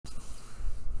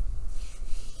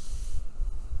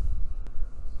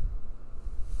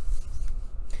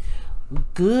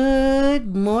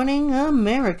Good morning,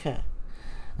 America.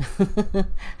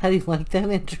 How do you like that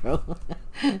intro?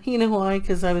 You know why?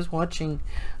 Because I was watching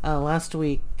last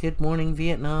week Good Morning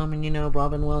Vietnam, and you know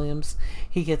Robin Williams,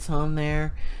 he gets on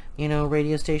there, you know,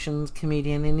 radio station's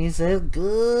comedian, and he says,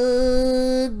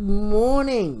 "Good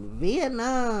morning,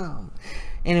 Vietnam."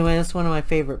 Anyway, that's one of my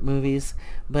favorite movies,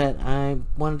 but I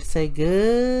wanted to say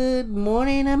good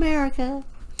morning, America.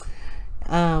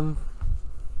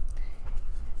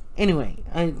 Anyway,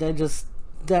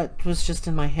 that was just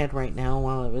in my head right now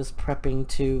while I was prepping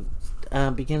to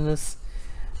begin this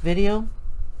video.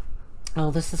 Oh,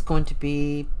 this is going to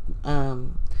be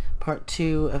part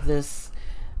 2 of this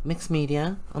mixed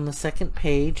media on the second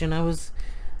page, and I was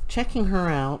checking her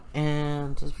out,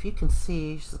 and if you can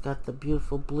see, she's got the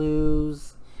beautiful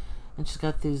blues, and she's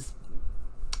got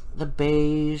the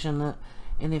beige, and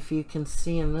if you can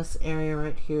see in this area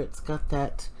right here, it's got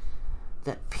that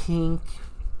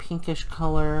pinkish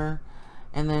color,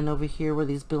 and then over here where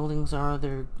these buildings are,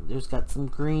 there's got some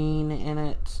green in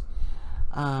it.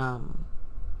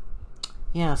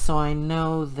 Yeah, so I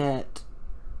know that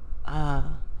I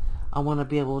want to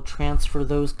be able to transfer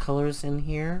those colors in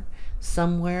here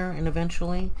somewhere and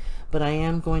eventually, but I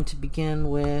am going to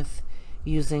begin with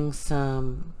using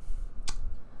some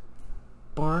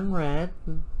barn red,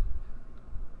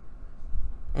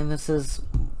 and this is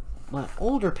my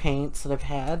older paints that I've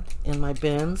had in my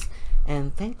bins,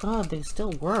 and thank God they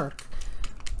still work.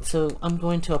 So I'm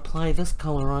going to apply this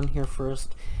color on here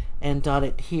first and dot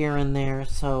it here and there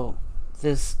so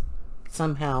this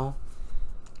somehow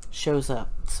shows up.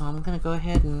 So I'm going to go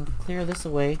ahead and clear this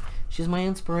away. She's my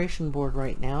inspiration board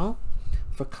right now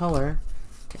for color,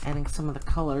 to adding some of the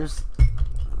colors. Let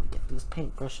me get these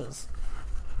paint brushes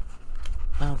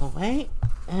out of the way,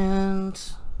 and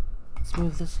let's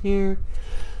move this here.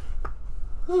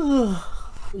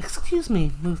 Excuse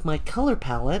me, move my color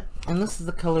palette, and this is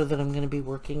the color that I'm going to be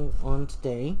working on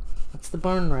today. It's the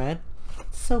barn red.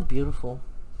 It's so beautiful.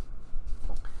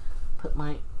 Put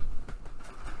my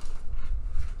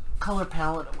color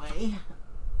palette away.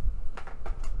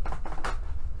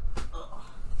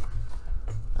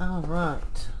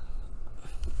 Alright,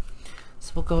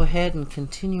 so we'll go ahead and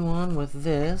continue on with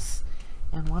this,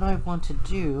 and what I want to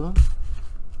do,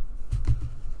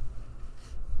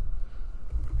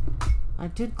 I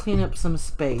did clean up some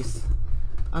space.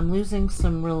 I'm losing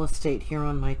some real estate here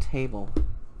on my table,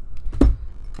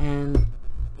 and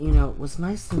you know, it was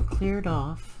nice and cleared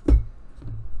off,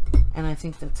 and I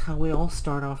think that's how we all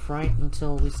start off, right?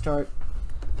 Until we start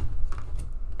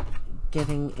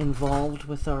getting involved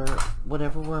with our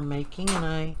whatever we're making, and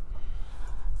I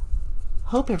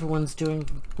hope everyone's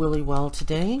doing really well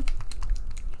today.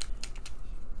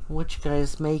 What you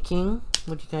guys making?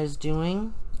 What you guys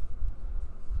doing?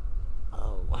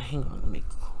 Hang on, let me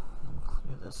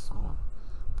clear this. I'll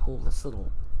pull this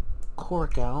little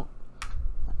cork out.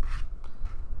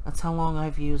 That's how long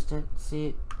I've used it. See,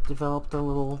 it developed these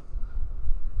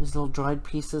little dried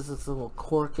pieces, this little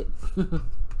cork. It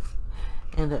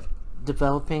ended up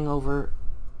developing over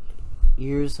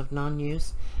years of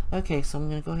non-use. Okay, so I'm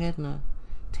going to go ahead and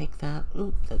take that.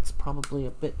 Oop, that's probably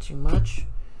a bit too much.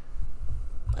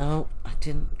 Oh, I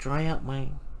didn't dry out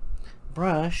my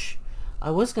brush.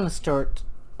 I was going to start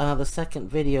the second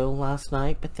video last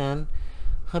night, but then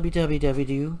Hubby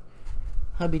Doodah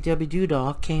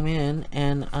came in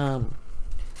and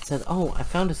said, "Oh, I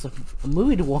found us a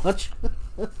movie to watch."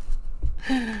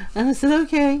 And I said,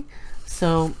 "Okay."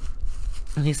 So,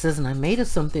 and he says, "And I made us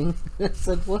something." I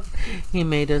said, "What?" He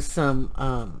made us some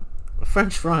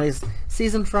French fries,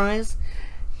 seasoned fries.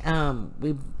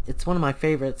 It's one of my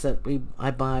favorites that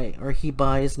I buy, or he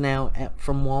buys now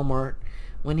from Walmart.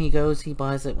 When he goes, he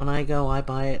buys it. When I go, I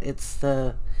buy it. It's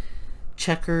the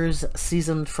Checkers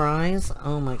seasoned fries.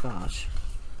 Oh my gosh,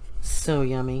 so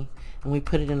yummy. And we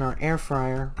put it in our air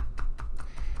fryer,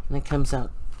 and it comes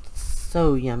out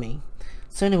so yummy.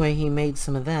 So anyway, he made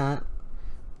some of that.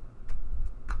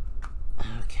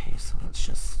 Okay, so let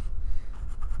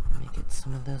me get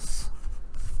some of this.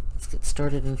 Let's get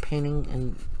started in painting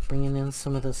and bringing in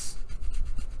some of this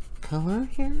color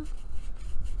here.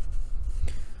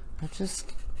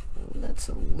 That's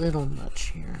a little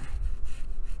much here.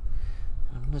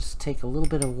 I'm going to just take a little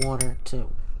bit of water to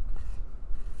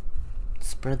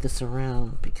spread this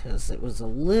around because it was a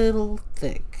little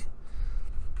thick.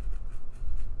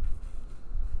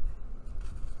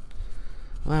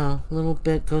 Wow, a little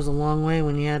bit goes a long way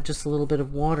when you add just a little bit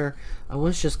of water. I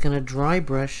was just going to dry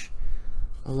brush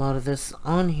a lot of this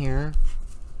on here,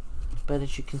 but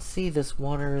as you can see, this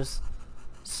water is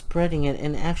spreading it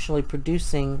and actually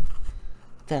producing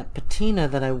that patina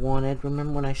that I wanted.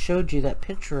 Remember when I showed you that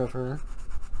picture of her?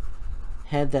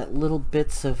 had that little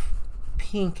bits of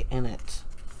pink in it.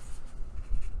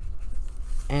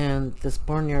 And this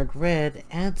Barnyard Red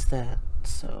adds that.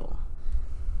 So,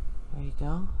 there you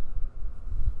go.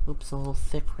 Oops, a little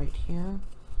thick right here.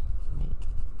 Let me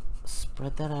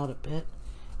spread that out a bit.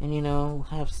 And you know,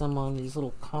 have some on these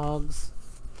little cogs.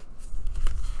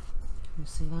 You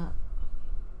see that?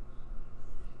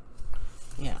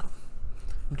 Yeah.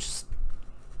 I'm just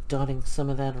dotting some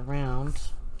of that around.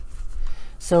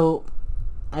 So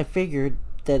I figured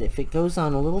that if it goes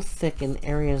on a little thick in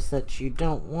areas that you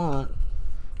don't want,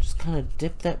 just kind of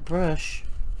dip that brush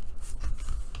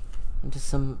into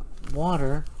some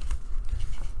water.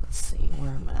 Let's see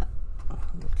where I'm at.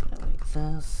 Look at it like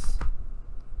this.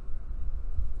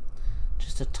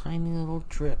 Just a tiny little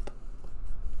drip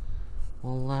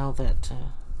will allow that to...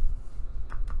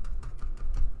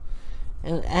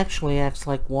 And it actually acts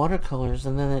like watercolors,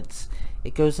 and then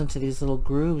it goes into these little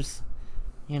grooves,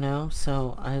 you know.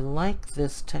 So I like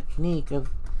this technique of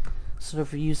sort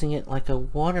of using it like a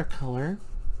watercolor.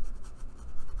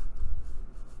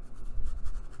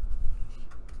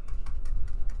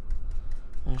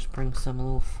 I just bring some a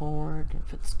little forward.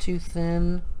 If it's too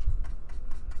thin,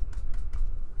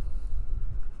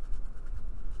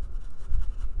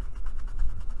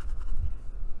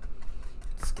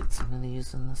 let's get some of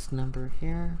these in this number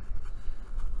here,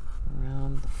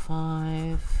 around the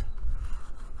 5.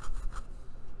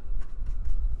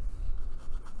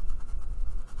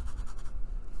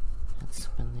 Add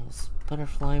some in these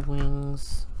butterfly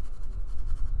wings.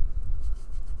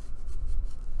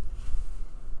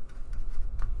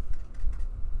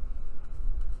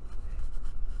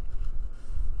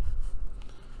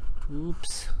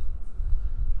 Oops.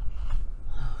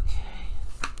 Okay.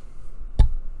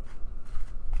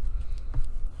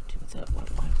 Do that one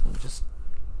wipe and just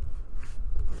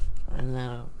run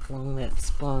that along that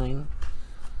spine.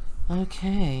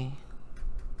 Okay.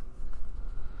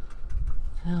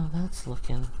 How that's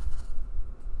looking.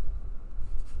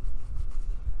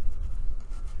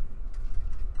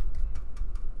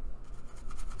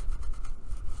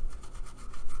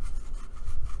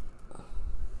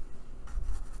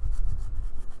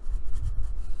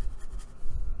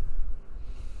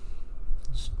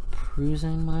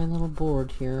 Cruising my little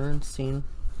board here and seeing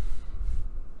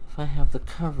if I have the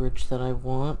coverage that I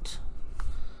want,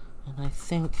 and I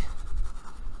think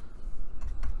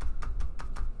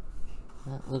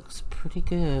that looks pretty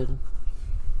good.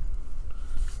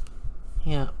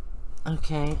 Yeah,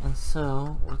 okay, and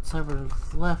so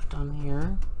whatever's left on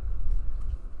here,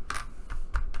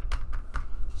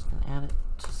 just gonna add it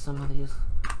to some of these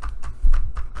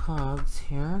cogs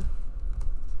here.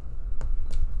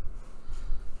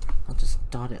 I'll just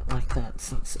dot it like that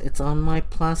since it's on my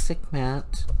plastic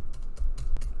mat.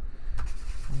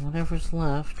 And whatever's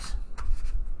left,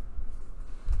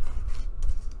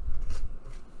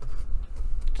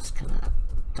 just gonna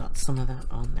dot some of that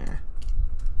on there.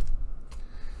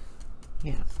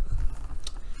 Yeah.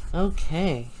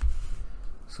 Okay.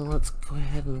 So let's go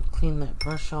ahead and clean that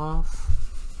brush off.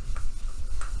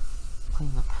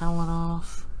 Clean the palette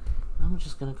off. I'm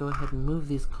just gonna go ahead and move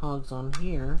these cogs on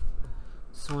here.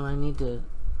 So when I need to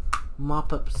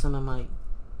mop up some of my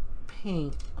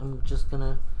paint, I'm just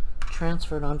gonna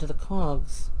transfer it onto the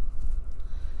cogs.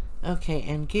 Okay,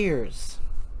 and gears.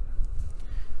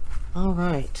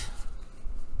 Alright.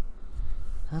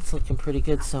 That's looking pretty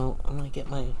good, so I'm gonna get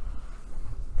my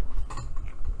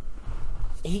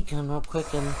heat gun real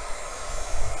quick and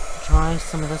dry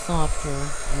some of this off here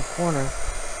in the corner.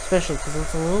 Especially because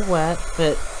it's a little wet,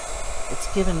 but it's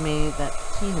giving me that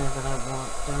patina that I want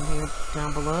down here,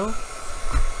 down below.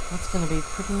 That's going to be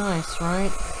pretty nice,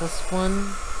 right? This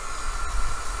one.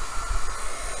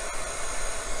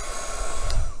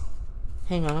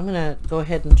 Hang on, I'm going to go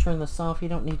ahead and turn this off. You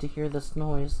don't need to hear this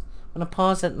noise. I'm going to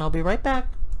pause it and I'll be right back.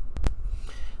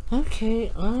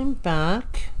 Okay, I'm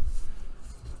back.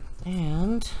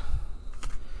 And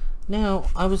now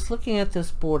I was looking at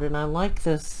this board and I like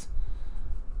this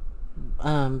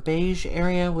beige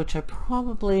area, which I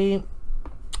probably,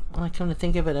 when I come to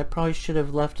think of it, I probably should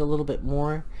have left a little bit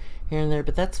more here and there,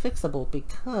 but that's fixable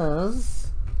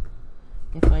because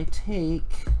if I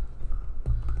take,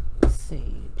 let's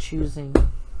see, choosing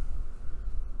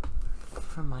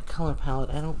from my color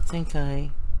palette, I don't think I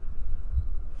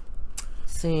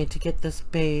see, to get this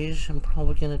beige, I'm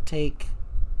probably going to take,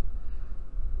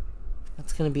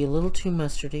 that's going to be a little too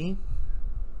mustardy.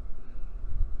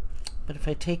 But if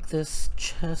I take this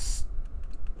chestnut,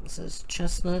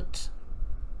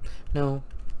 no,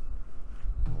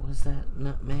 what was that,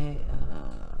 nutmeg,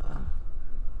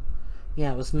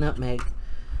 yeah, it was nutmeg.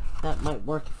 That might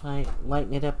work if I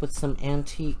lighten it up with some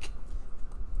antique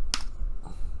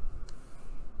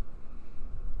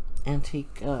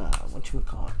antique,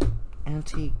 whatchamacallit,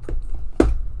 antique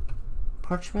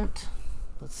parchment.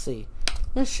 Let's see.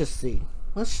 Let's just see.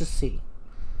 Let's just see.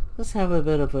 Let's have a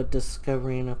bit of a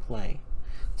discovery and a play.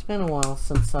 It's been a while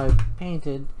since I've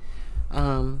painted,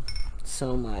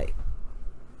 so my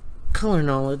color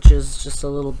knowledge is just a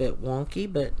little bit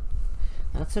wonky, but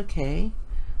that's okay.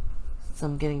 Since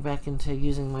I'm getting back into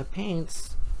using my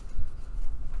paints,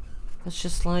 it's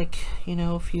just like, you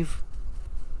know, if you've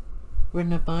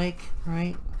ridden a bike,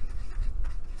 right?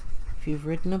 If you've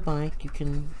ridden a bike, you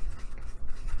can...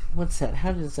 What's that?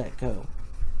 How does that go?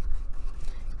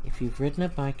 If you've ridden a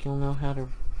bike, you'll know how to...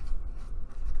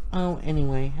 Oh,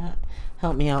 anyway,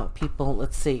 help me out, people.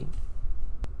 Let's see.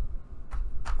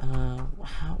 I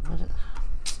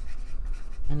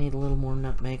need a little more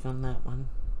nutmeg on that one.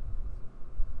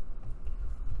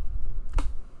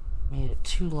 Made it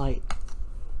too light.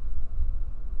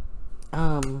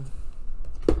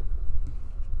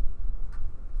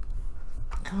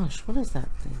 Gosh, what is that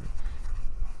thing?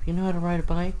 If you know how to ride a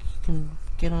bike, you can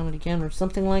get on it again or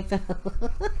something like that.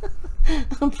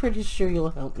 I'm pretty sure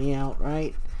you'll help me out,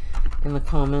 right? In the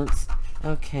comments.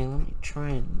 Okay, let me try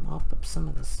and mop up some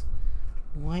of this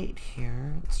white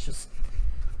here. It's just,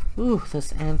 ooh,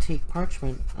 this antique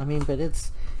parchment. I mean, but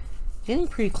it's getting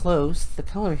pretty close, the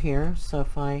color here. So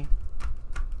if I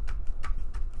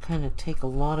kind of take a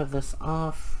lot of this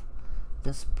off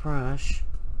this brush,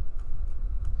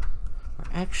 or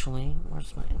actually,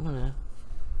 where's my, I'm gonna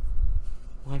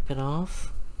wipe it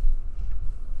off.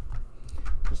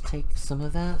 Just take some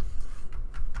of that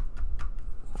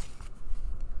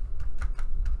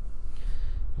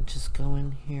and just go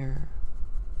in here.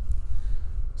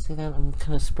 See that? I'm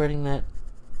kind of spreading that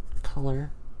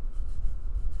color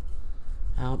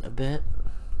out a bit.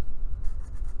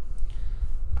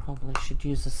 Probably should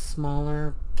use a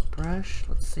smaller brush.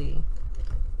 Let's see.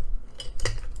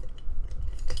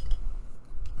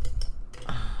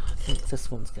 I think this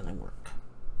one's gonna work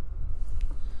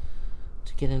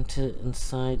to get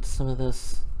inside some of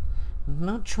this. I'm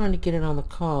not trying to get it on the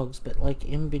cogs, but like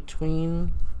in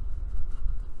between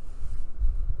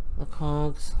the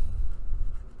cogs.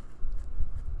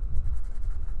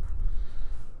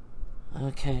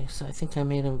 Okay, so I think I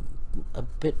made a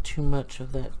bit too much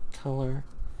of that color,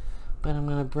 but I'm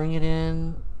going to bring it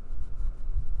in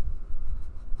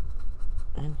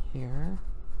here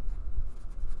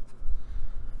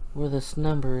where this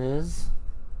number is.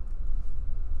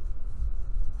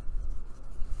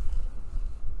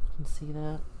 You can see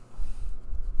that.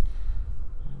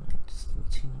 And I just need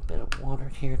a bit of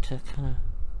water here to kind of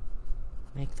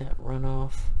make that run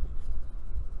off.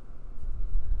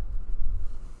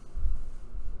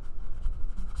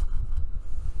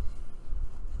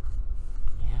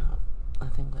 I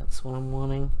think that's what I'm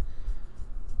wanting.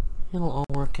 It'll all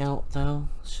work out though.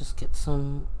 Let's just get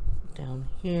some down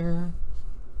here.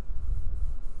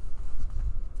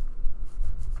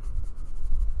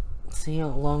 See,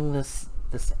 along this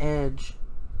edge,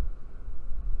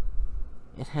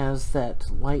 it has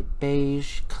that light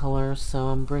beige color, so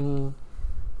I'm bringing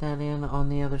that in on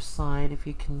the other side. If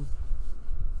you can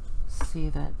see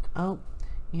that. Oh,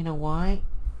 you know why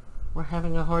we're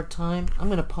having a hard time? I'm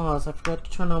going to pause. I forgot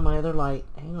to turn on my other light.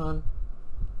 Hang on.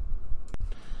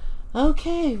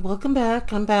 Okay, welcome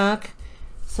back. I'm back.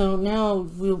 So now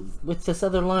with this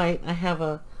other light, I have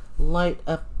a light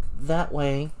up that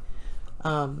way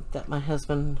that my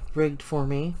husband rigged for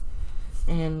me.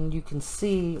 And you can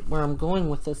see where I'm going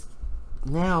with this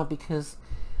now, because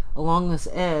along this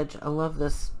edge, I love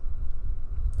this,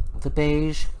 the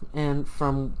beige, and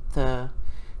from the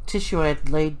tissue I had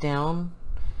laid down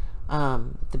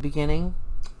at the beginning.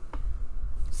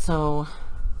 So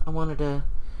I wanted to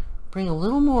bring a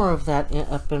little more of that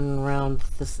up and around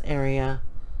this area,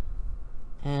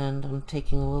 and I'm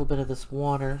taking a little bit of this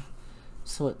water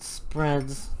so it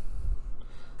spreads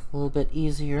a little bit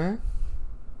easier.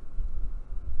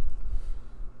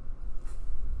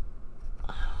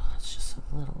 Oh, that's just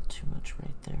a little too much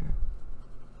right there.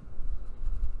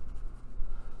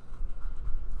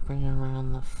 Bring it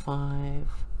around the 5.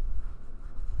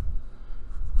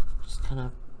 Just kind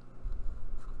of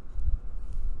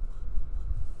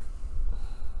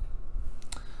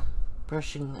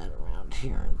brushing that around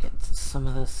here and get some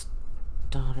of this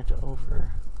dotted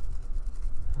over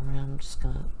around. I'm just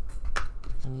gonna,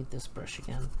 I need this brush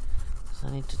again, so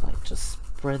I need to like just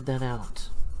spread that out.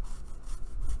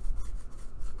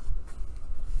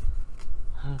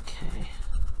 Okay.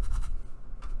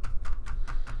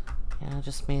 Yeah, I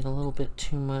just made a little bit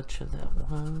too much of that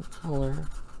one color.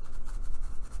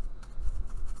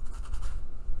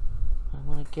 I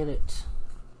want to get it.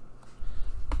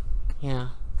 Yeah.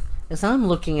 as I'm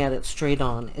looking at it straight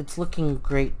on, it's looking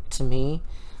great to me.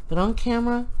 But on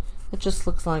camera, it just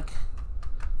looks like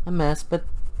a mess. But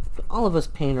all of us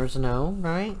painters know,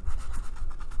 right?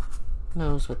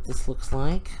 Knows what this looks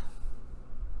like.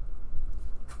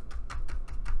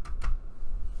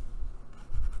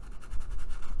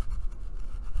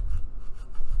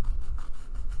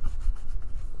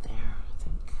 There, I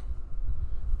think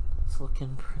that's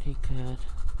looking pretty good.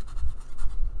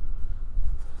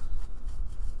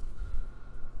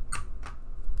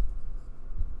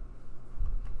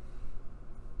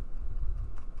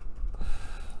 Get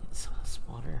some of this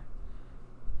water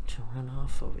to run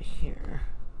off over here.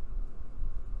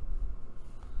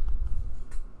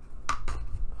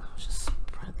 I'll just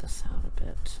spread this out a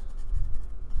bit.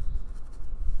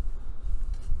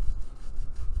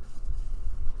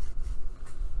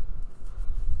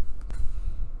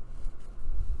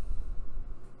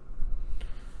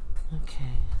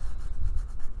 Okay.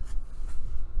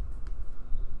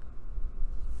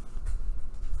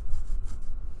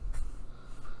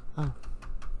 Oh, I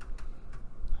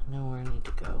know where I need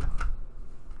to go.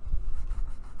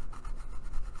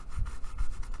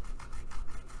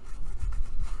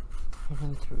 Right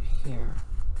in through here.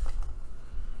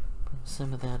 Bring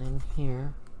some of that in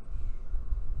here.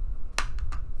 My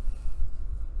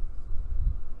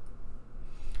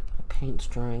paint's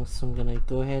drying, so I'm gonna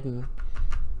go ahead and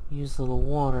use a little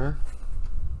water.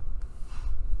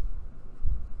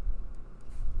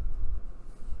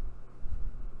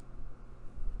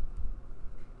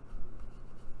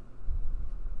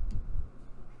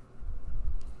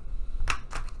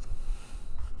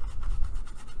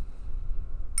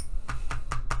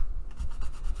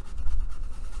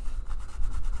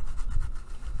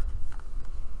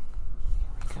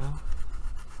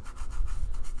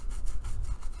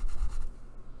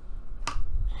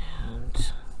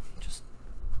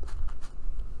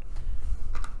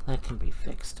 That can be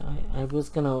fixed. I was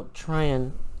gonna try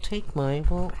and take my,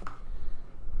 well,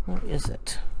 where is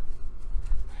it?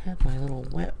 I had my little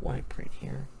wet wipe right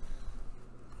here.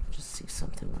 Just see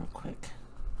something real quick.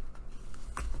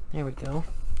 There we go.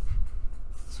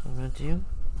 That's what I'm gonna do.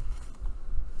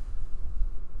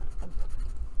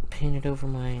 Painted over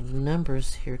my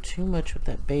numbers here too much with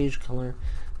that beige color.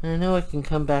 And I know I can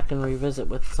come back and revisit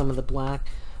with some of the black,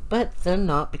 but then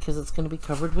not, because it's going to be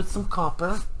covered with some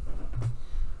copper.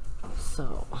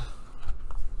 So,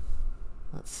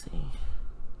 let's see.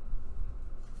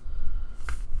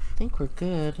 I think we're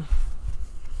good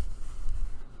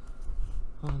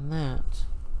on that.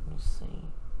 Let me see.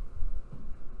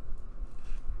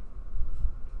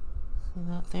 See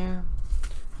that there?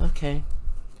 Okay.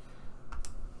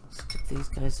 Stick these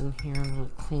guys in here. I'm going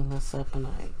to clean this up, and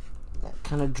that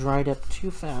kind of dried up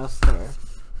too fast there.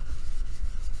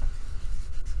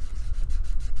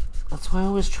 That's why I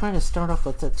always try to start off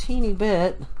with a teeny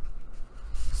bit,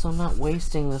 so I'm not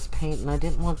wasting this paint. And I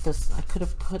didn't want this, I could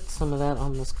have put some of that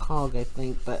on this cog, I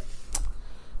think, but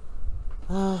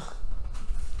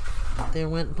there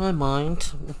went my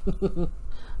mind.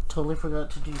 Totally forgot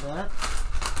to do that.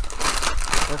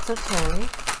 That's okay.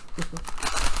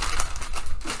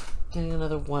 Getting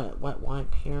another wet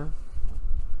wipe here.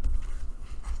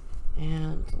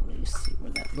 And let me see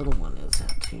where that little one is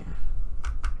at here.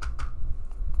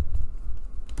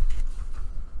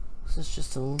 This is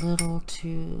just a little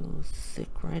too thick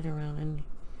right around in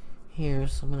here,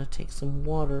 so I'm going to take some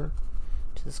water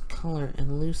to this color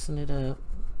and loosen it up.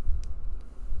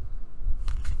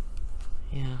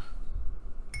 Yeah.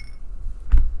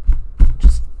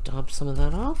 Just dab some of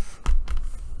that off.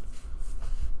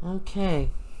 Okay.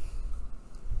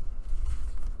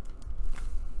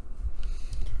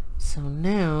 So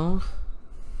now,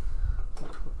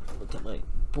 look at my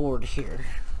board here.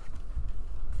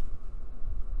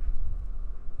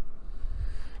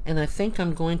 And I think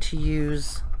I'm going to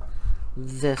use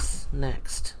this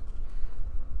next.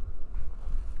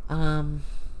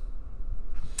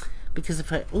 Because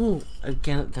if I,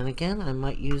 then again, I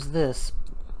might use this.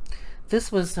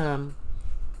 This was a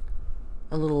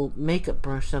little makeup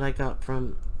brush that I got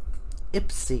from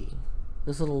Ipsy.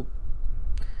 Those little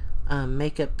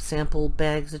makeup sample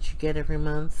bags that you get every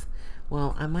month.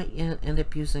 Well, I might end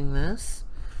up using this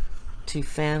to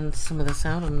fan some of this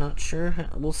out. I'm not sure.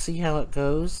 We'll see how it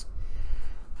goes.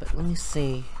 But let me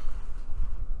see.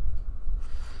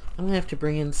 I'm gonna have to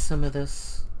bring in some of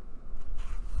this.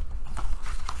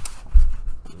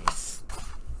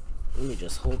 Let me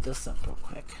just hold this up real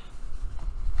quick.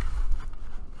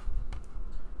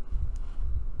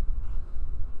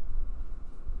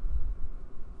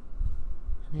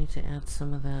 I need to add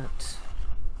some of that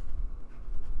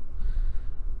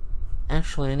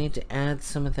Actually, I need to add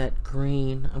some of that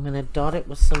green. I'm going to dot it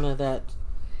with some of that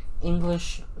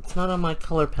English. It's not on my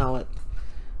color palette,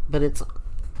 but it's,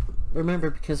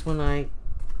 remember, because when I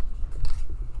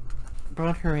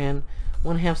brought her in, I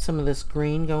want to have some of this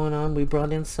green going on. We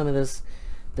brought in some of this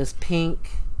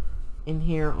pink in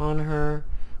here on her,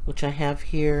 which I have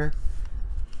here.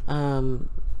 And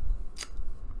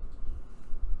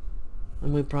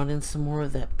we brought in some more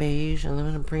of that beige, and I'm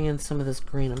going to bring in some of this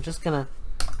green. I'm just going to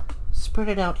spread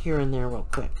it out here and there real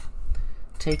quick,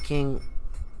 taking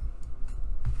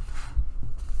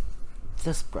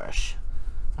this brush.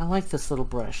 I like this little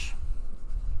brush.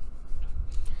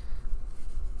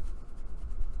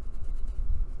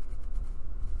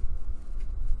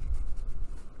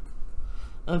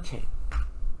 Okay.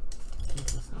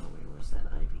 That's not away. Where's that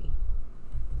ivy?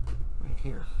 Right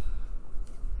here.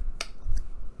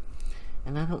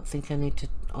 And I don't think I need to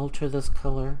alter this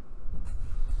color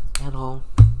at all.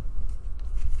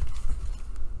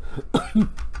 I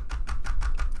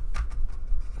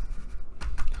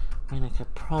mean, I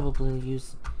could probably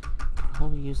use a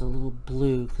little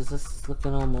blue, because this is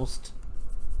looking almost,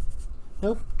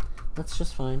 nope, that's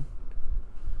just fine.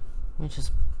 Let me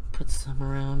just put some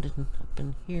around and up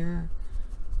in here.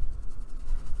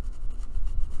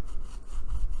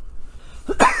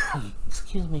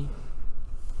 Excuse me.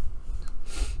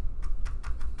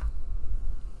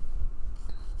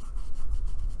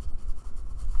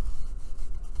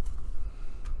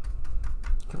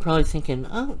 You're probably thinking,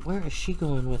 oh, where is she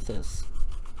going with this?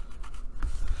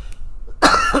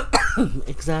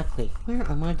 Exactly. Where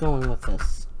am I going with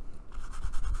this?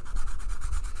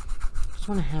 I just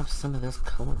want to have some of this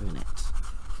color in it.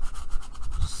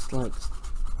 Just like...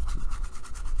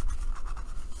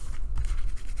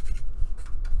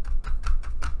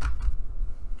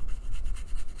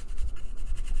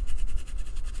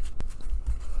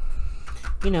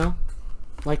 you know,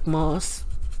 like moss.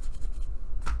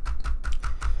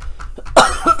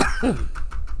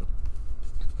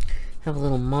 Have a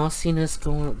little mossiness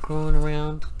growing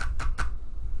around.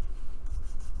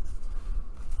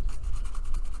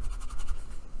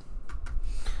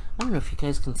 I don't know if you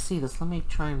guys can see this. Let me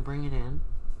try and bring it in.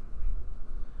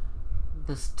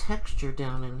 This texture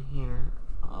down in here.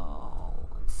 Oh,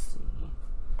 let's see.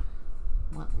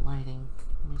 What lighting?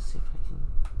 Let me see if I can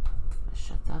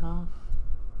shut that off.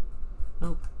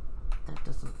 Nope, that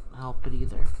doesn't help it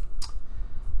either.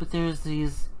 But there's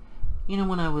these, you know,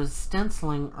 when I was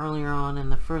stenciling earlier on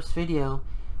in the first video,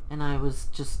 and I was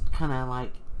just kind of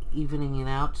like evening it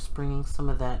out, just bringing some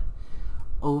of that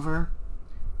over,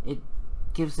 it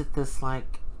gives it this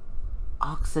like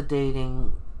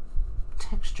oxidating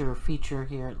texture feature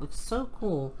here. It looks so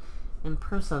cool in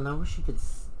person. I wish you could,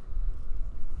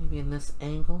 maybe in this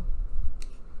angle.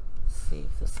 Let's see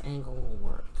if this angle will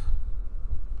work.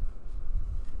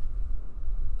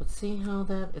 But see how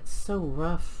that, it's so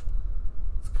rough.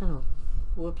 It's kind of,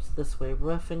 whoops, this way,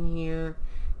 rough in here,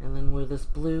 and then where this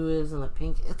blue is and the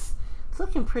pink, it's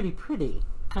looking pretty.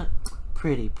 Kind of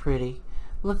pretty.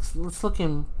 It's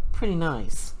looking pretty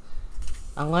nice.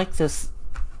 I like this,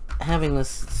 having this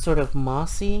sort of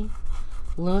mossy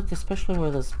look, especially where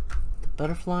the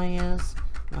butterfly is.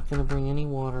 I'm not going to bring any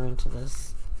water into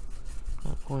this.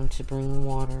 Not going to bring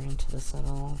water into this at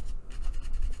all.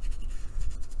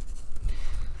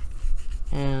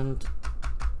 And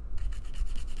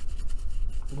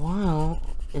while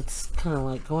it's kind of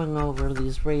like going over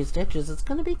these raised edges, it's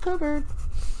going to be covered.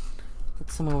 Put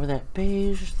some over that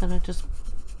beige that I just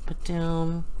put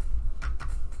down.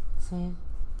 See?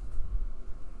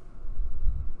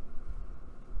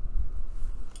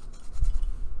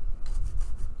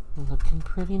 Looking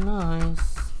pretty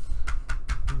nice.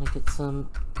 I'm going to get some,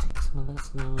 take some of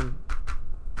this now and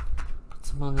put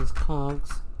some on these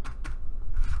cogs.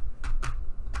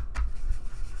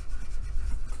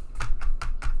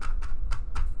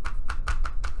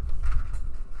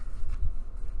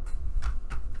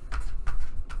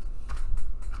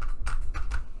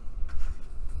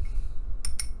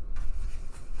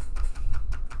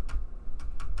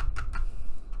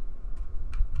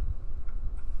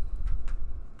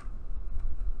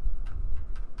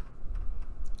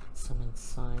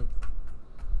 Inside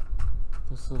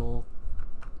this little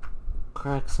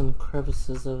cracks and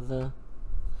crevices of the,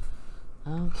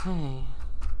 okay,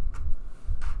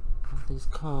 of these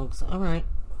cogs. All right,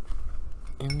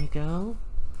 in you go.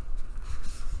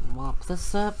 Mop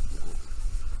this up.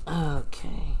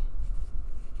 Okay,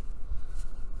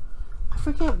 I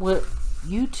forget what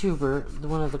YouTuber,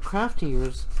 one of the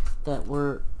craftiers that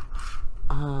were,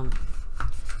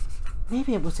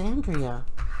 maybe it was Andrea,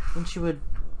 when she would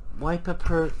wipe up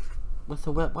her with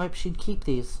a wet wipe, she'd keep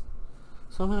these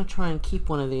So I'm going to try and keep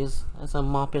one of these as I'm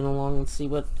mopping along and see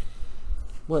what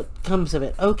comes of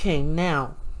it. Okay,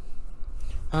 now,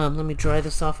 let me dry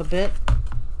this off a bit.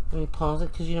 Let me pause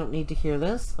it because you don't need to hear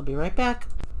this. I'll be right back.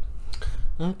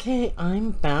 Okay,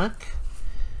 I'm back.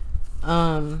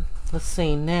 Let's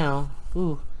see now.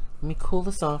 Ooh, let me cool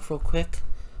this off real quick.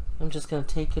 I'm just going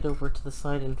to take it over to the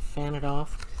side and fan it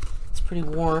off. It's pretty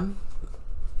warm.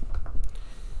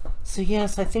 So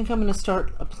yes, I think I'm going to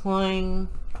start applying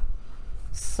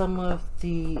some of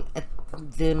the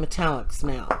metallics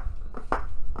now.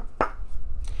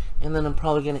 And then I'm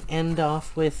probably going to end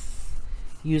off with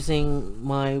using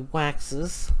my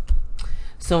waxes.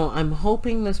 So I'm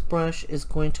hoping this brush is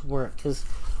going to work, because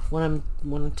when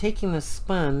I'm taking this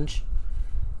sponge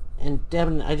and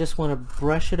dabbing, I just want to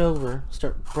brush it over,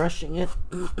 start brushing it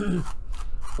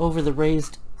over the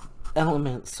raised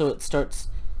elements so it starts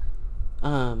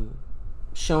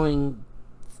showing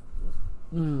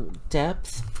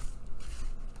depth.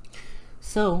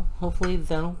 So hopefully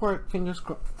that'll work, fingers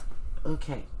crossed.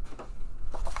 Okay,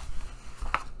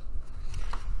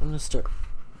 I'm gonna start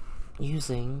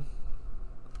using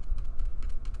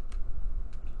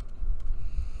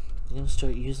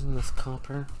this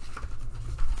copper.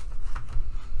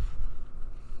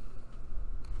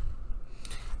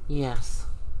 Yes,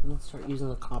 I'm gonna start using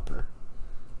the copper.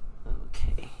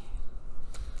 Okay,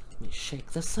 let me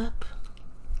shake this up.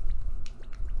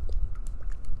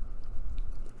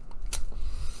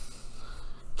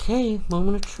 Okay,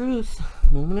 moment of truth,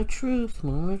 moment of truth,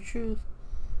 moment of truth.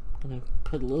 I'm gonna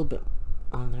put a little bit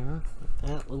on there, like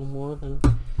that, a little more than.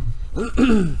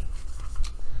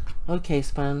 Okay,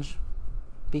 sponge,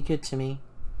 be good to me.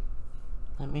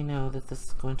 Let me know that this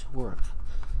is going to work.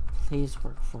 Please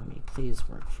work for me. Please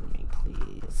work for me.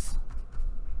 Please.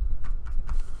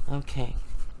 Okay.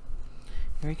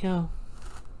 Here we go.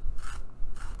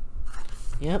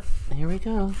 Yep, here we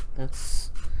go. That's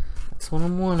what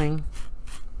I'm wanting.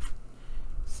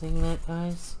 Seeing that,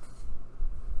 guys?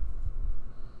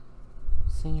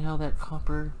 Seeing how that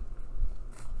copper...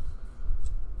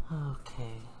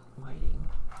 Okay, lighting.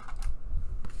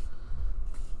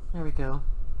 There we go.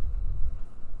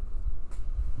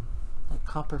 That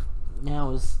copper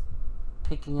now is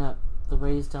picking up the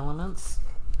raised elements.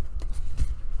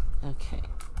 Okay.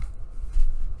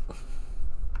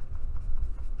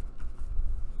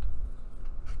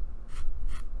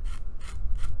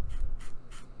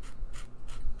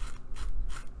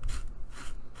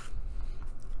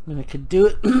 And I could do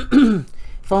it.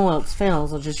 If all else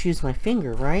fails, I'll just use my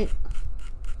finger, right?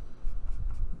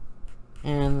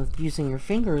 And using your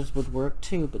fingers would work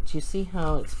too, but you see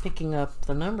how it's picking up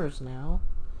the numbers now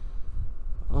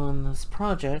on this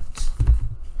project.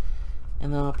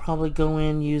 And then I'll probably go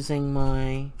in using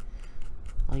my,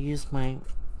 I'll use my,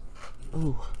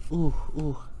 ooh,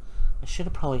 I should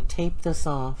have probably taped this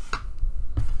off.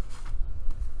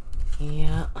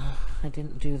 Yeah, I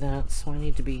didn't do that, so I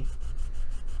need to be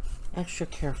extra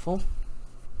careful.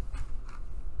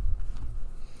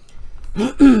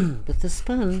 But the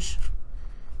sponge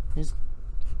is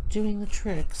doing the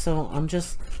trick, so I'm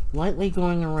just lightly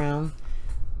going around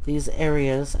these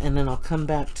areas, and then I'll come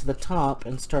back to the top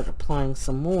and start applying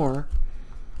some more,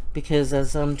 because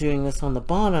as I'm doing this on the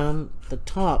bottom, the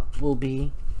top will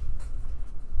be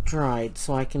dried,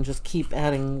 so I can just keep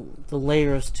adding the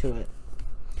layers to it.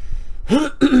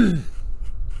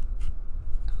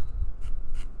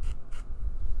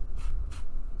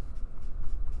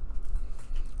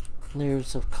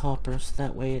 Layers of copper, so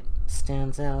that way it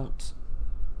stands out.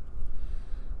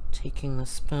 Taking the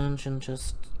sponge and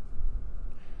just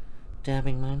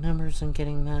dabbing my numbers and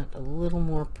getting that a little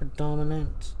more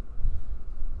predominant.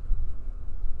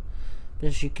 But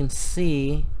as you can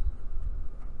see,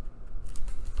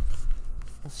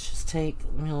 let's just take,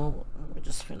 let me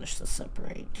just finish this up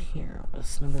right here.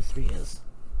 This number 3 is.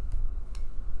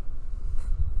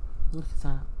 Look at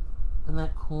that. Isn't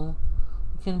that cool?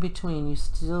 In between, you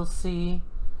still see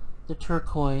the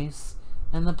turquoise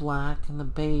and the black and the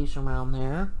beige around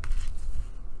there.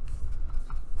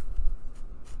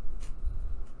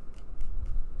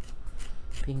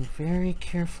 Being very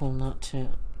careful not to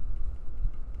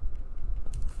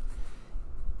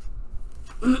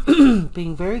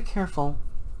being very careful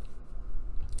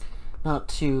not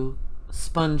to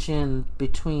sponge in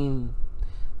between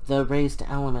the raised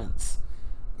elements,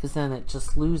 because then it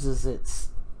just loses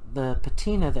the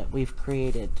patina that we've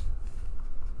created.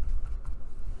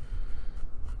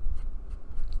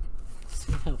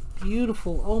 See how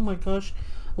beautiful. Oh my gosh,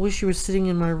 I wish you were sitting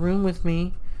in my room with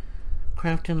me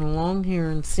crafting along here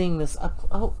and seeing this up.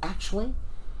 Oh, actually,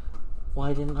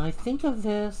 why didn't I think of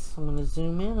this? I'm going to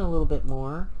zoom in a little bit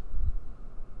more.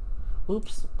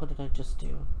 Oops, what did I just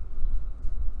do?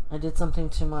 I did something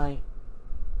to my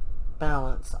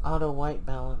balance, auto white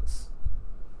balance.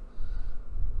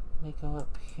 Let me go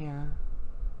up here.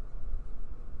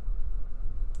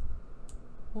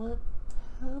 What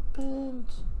happened?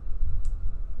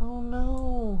 Oh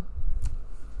no.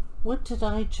 What did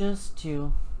I just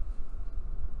do?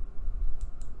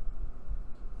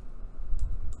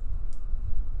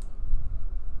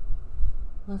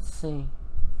 Let's see.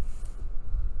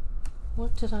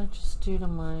 What did I just do to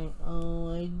my...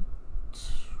 I'm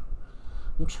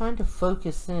trying to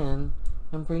focus in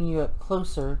and bring you up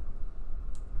closer,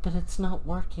 but it's not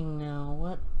working now.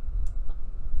 What?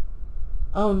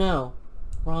 Oh no.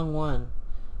 Wrong one.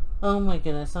 Oh my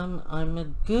goodness. I'm a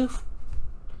goof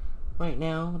right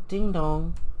now. Ding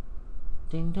dong.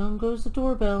 Ding dong goes the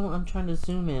doorbell. I'm trying to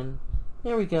zoom in.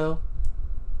 There we go.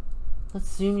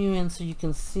 Let's zoom you in so you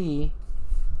can see.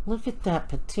 Look at that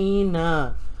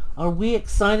patina. Are we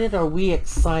excited? Are we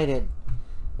excited?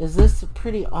 Is this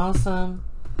pretty awesome?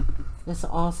 This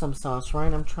awesome sauce,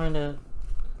 right? I'm trying to...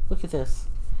 Look at this.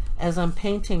 As I'm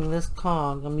painting this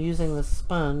cog, I'm using this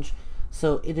sponge,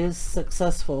 so it is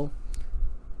successful.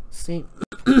 See?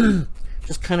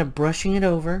 Just kind of brushing it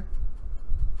over.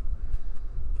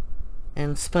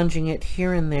 And sponging it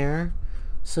here and there,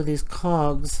 so these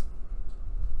cogs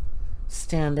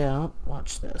stand out.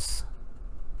 Watch this.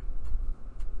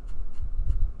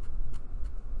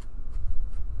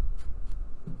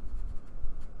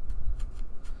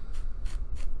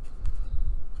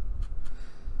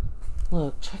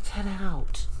 Look, check that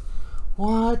out.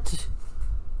 What?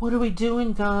 What are we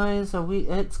doing, guys? Are we...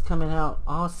 It's coming out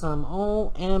awesome.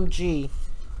 OMG.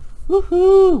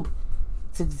 Woohoo!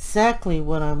 It's exactly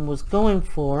what I was going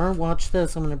for. Watch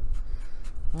this. I'm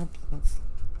gonna...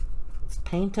 Let's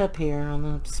paint up here on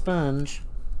the sponge.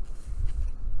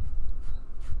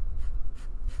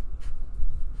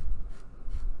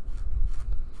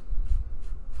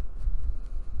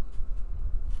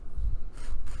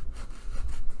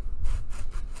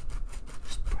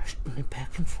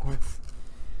 Back and forth.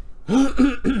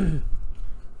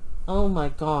 Oh my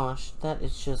gosh, that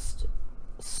is just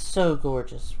so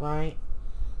gorgeous, right?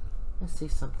 Let's see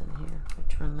something here. If I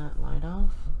turn that light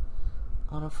off,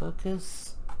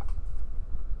 autofocus.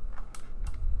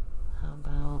 How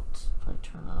about if I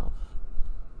turn off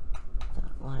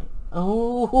that light?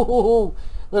 Oh,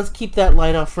 let's keep that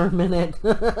light off for a minute.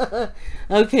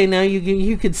 Okay, now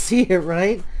you can see it,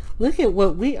 right? Look at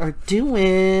what we are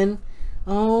doing.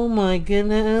 Oh my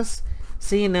goodness.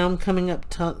 See, now I'm coming up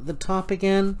the top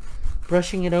again,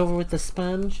 brushing it over with the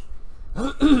sponge.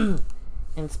 And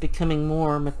it's becoming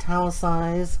more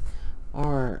metallicized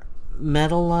or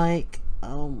metal-like.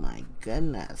 Oh my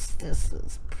goodness, this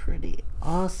is pretty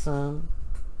awesome.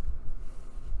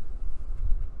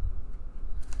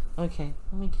 Okay,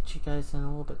 let me get you guys in a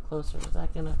little bit closer. Is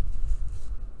that gonna...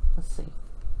 Let's see.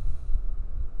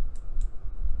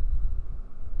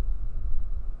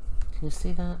 Can you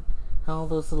see that? How all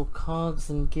those little cogs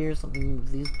and gears... Let me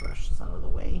move these brushes out of the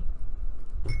way.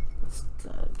 Let's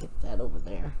get that over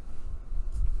there.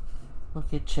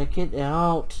 Okay, check it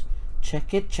out.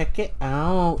 Check it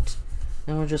out.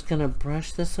 And we're just going to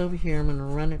brush this over here. I'm going to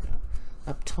run it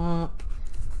up top.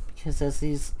 Because as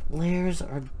these layers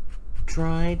are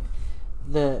dried,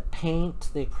 the paint,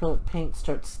 the acrylic paint,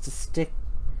 starts to stick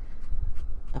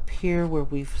up here where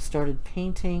we've started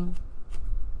painting.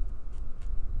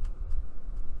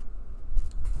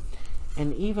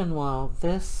 And even while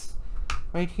this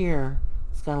right here,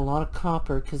 it's got a lot of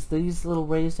copper, because these little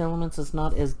raised elements is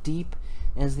not as deep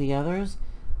as the others,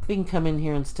 we can come in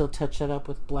here and still touch that up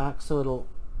with black so it'll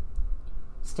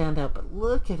stand out. But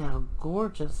look at how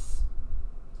gorgeous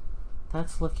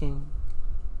that's looking.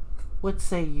 What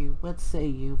say you? What say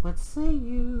you? What say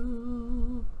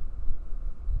you?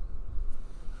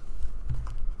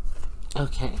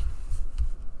 Okay.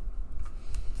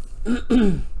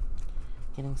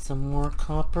 Getting some more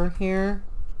copper here.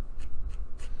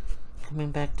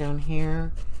 Coming back down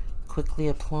here. Quickly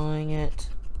applying it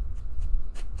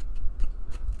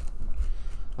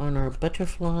on our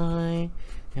butterfly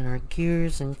and our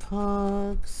gears and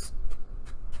cogs.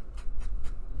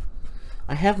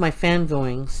 I have my fan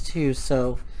going too,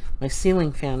 so my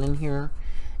ceiling fan in here,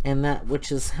 and that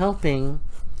which is helping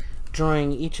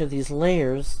drawing each of these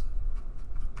layers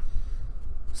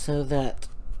so that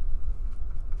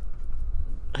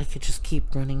I could just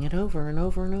keep running it over and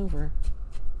over and over.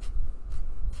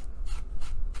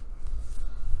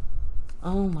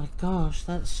 Oh my gosh,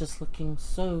 that's just looking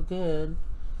so good.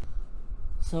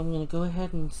 So I'm going to go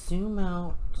ahead and zoom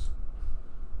out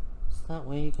so that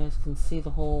way you guys can see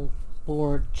the whole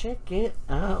board. Check it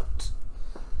out.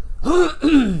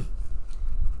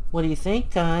 What do you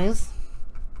think, guys?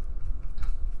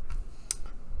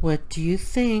 What do you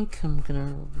think? I'm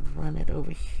gonna run it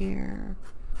over here.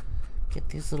 Get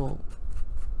these little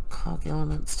cog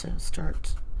elements to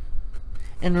start.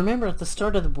 And remember, at the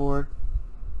start of the board,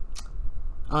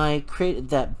 I created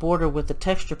that border with the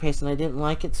texture paste, and I didn't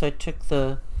like it, so I took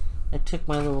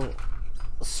my little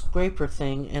scraper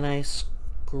thing and I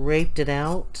scraped it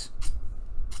out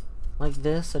like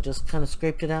this. I just kind of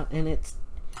scraped it out, and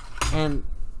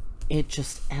it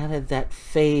just added that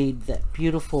fade, that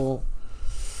beautiful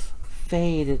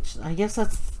fade. I guess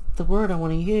that's the word I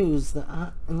want to use.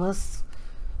 Unless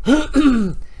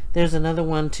there's another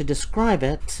one to describe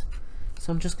it.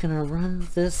 So I'm just gonna run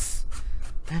this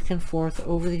back and forth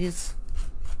over these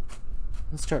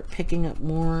and start picking up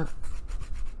more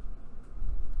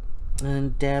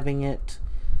and dabbing it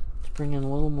to bring in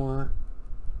a little more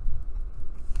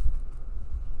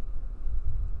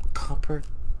copper.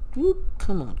 Whoop,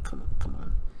 come on, come on, come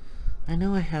on. I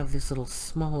know I have these little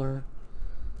smaller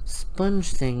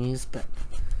sponge thingies, but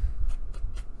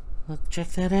let's check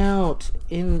that out.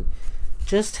 In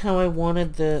just how I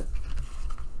wanted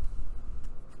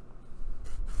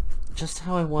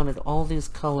all these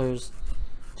colors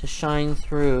to shine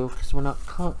through, because we're not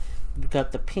we've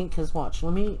got the pink. Because watch,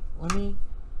 let me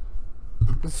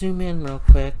zoom in real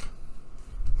quick.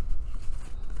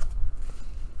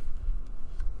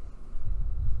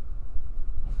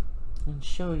 And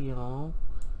show y'all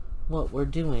what we're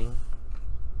doing.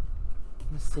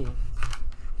 Let's see.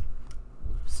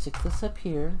 Stick this up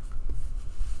here.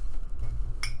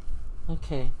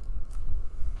 Okay.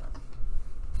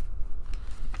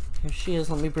 Here she is.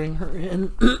 Let me bring her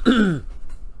in.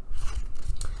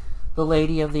 The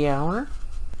lady of the hour,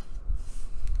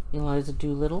 Eliza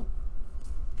Doolittle.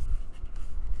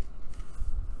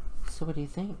 So what do you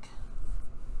think?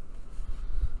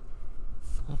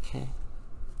 Okay.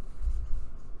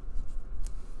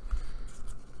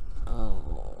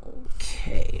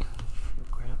 Okay.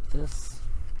 Grab this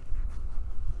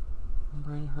and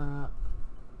bring her up.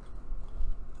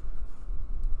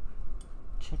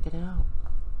 Check it out.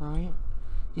 Right?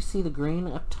 You see the green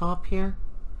up top here?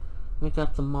 We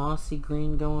got the mossy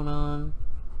green going on.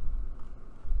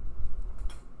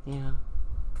 Yeah,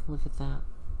 look at that.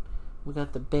 We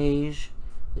got the beige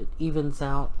that evens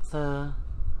out the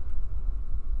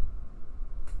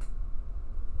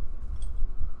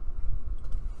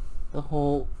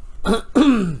whole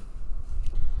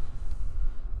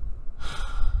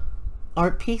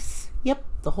art piece. Yep,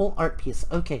 the whole art piece.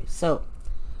 Okay, so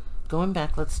going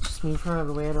back, let's just move her out of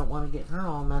the way. I don't want to get her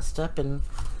all messed up. And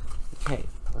okay,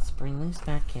 let's bring these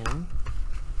back in. And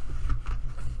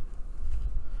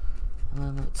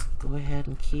then let's go ahead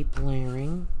and keep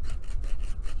layering.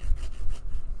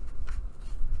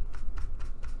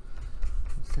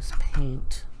 With this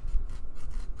paint.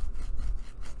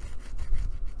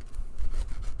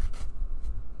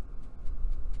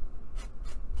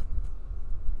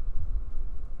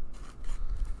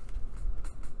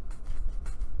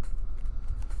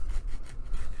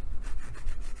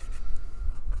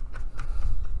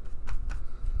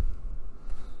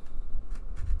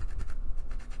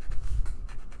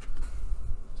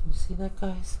 See that,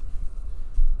 guys?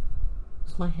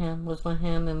 Was my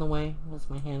hand in the way? Was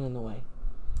my hand in the way?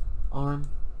 Arm.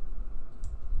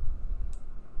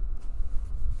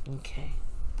 Okay.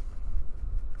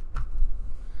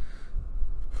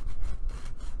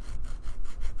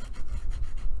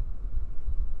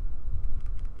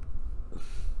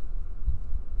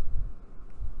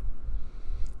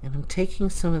 And I'm taking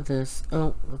some of this.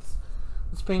 Oh,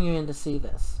 let's bring you in to see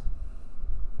this.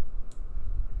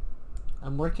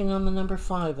 I'm working on the number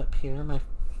 5 up here,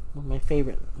 my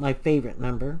favorite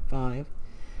number 5.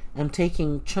 I'm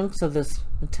taking chunks of this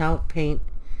metallic paint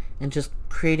and just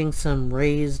creating some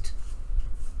raised,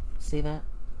 see that?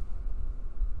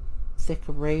 Thick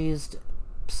raised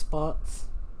spots.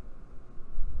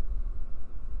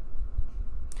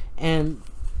 And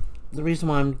the reason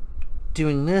why I'm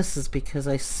doing this is because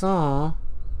I saw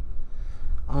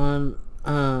on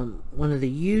one of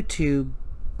the YouTube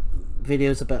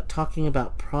videos about talking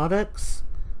about products,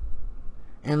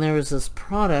 and there was this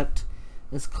product,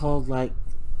 it's called like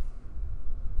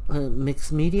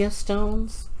mixed media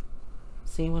stones.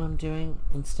 See what I'm doing?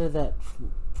 Instead of that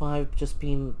 5 just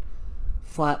being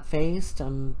flat faced,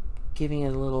 I'm giving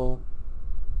it a little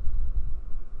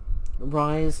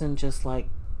rise and just like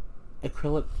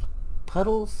acrylic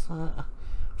puddles,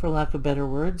 for lack of better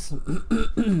words.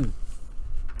 And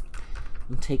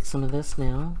take some of this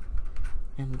now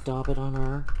and daub it on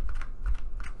our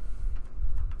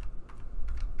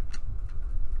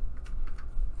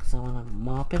because I want to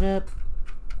mop it up.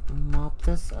 Mop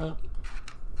this up.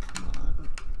 Come on.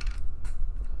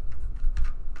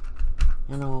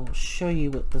 And I'll show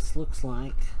you what this looks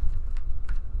like.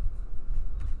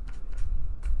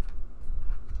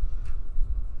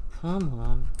 Come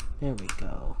on. There we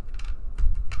go.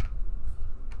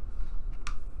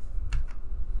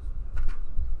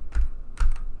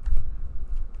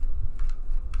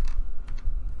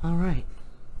 All right.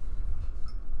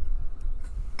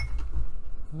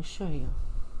 Let me show you.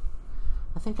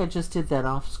 I think I just did that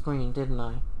off screen, didn't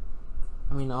I?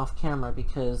 I mean off camera,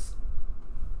 because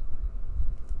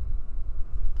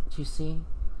do you see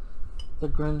the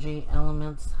grungy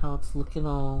elements, how it's looking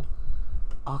all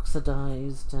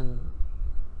oxidized? And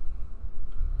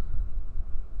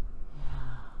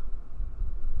yeah,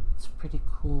 it's pretty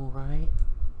cool, right?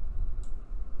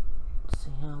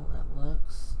 See how that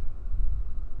looks.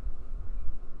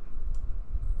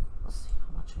 Let's see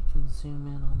how much I can zoom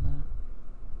in on that.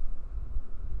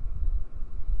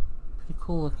 Pretty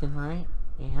cool looking, right?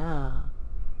 Yeah.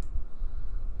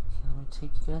 Okay, let me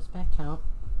take you guys back out.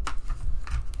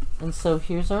 And so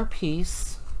here's our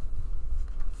piece.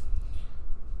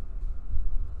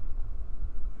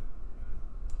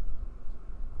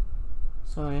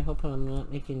 Sorry, I hope I'm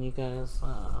not making you guys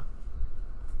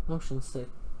motion sick.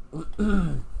 Look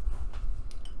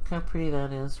how pretty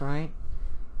that is, right?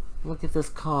 Look at this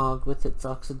cog with its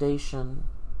oxidation.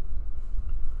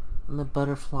 And the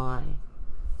butterfly.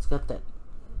 It's got that,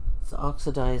 it's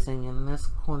oxidizing in this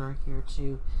corner here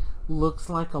too. Looks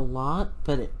like a lot,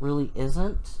 but it really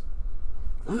isn't.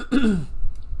 Look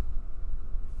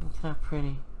how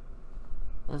pretty.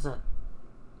 There's that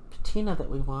patina that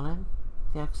we wanted.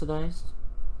 The oxidized.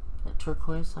 That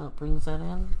turquoise, how it brings that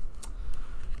in.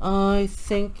 I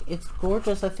think it's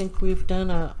gorgeous. I think we've done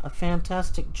a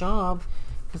fantastic job,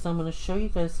 because I'm going to show you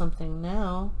guys something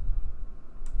now.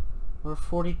 We're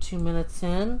 42 minutes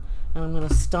in, and I'm going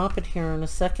to stop it here in a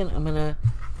second. I'm going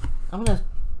to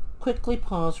quickly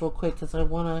pause real quick because I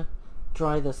want to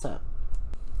dry this up.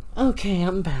 Okay,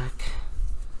 I'm back.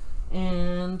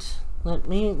 And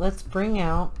let's bring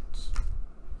out,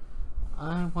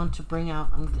 I want to bring out,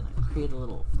 I'm going to create a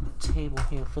little table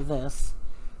here for this.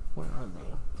 Where are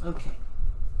they? Okay.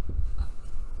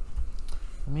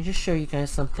 Let me just show you guys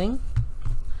something.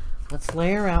 Let's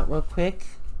lay her out real quick.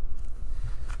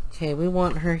 Okay, we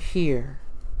want her here.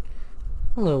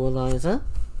 Hello, Eliza.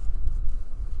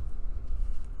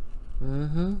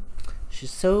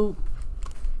 She's so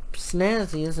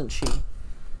snazzy, isn't she?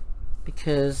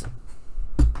 Because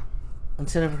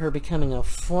instead of her becoming a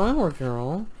flower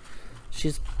girl,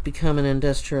 she's become an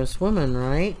industrious woman,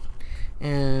 right?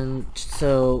 And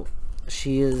so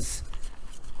she is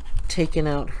taking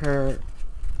out her,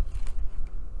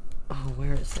 oh,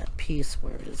 where is that piece?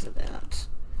 Where is it at?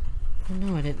 I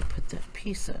know I didn't put that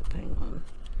piece up. Hang on.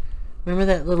 Remember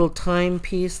that little time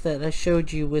piece that I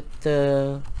showed you with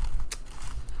the,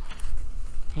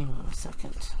 hang on a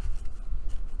second.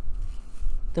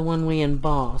 The one we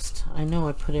embossed. I know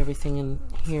I put everything in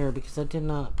here because I did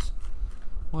not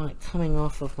want it coming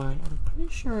off of my, I'm pretty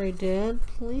sure I did.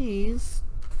 Please.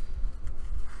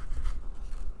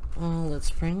 Oh,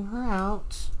 let's bring her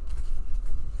out.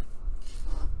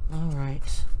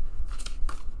 Alright.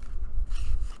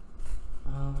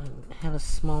 I had a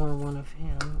smaller one of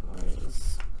him.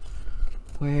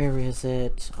 Where is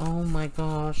it? Oh my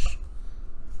gosh.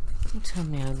 Don't tell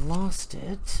me I lost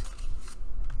it.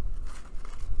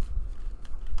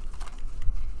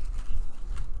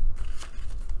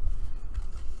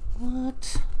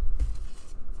 What?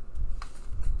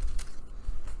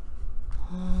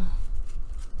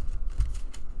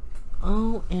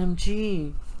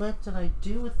 OMG. What did I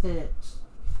do with it?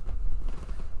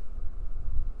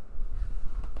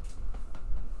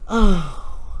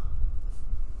 Oh.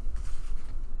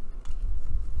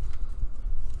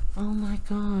 Oh my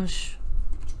gosh.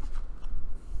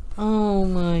 Oh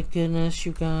my goodness,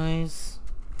 you guys.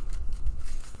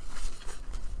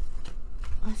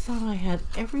 I thought I had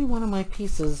every one of my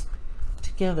pieces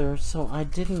together so I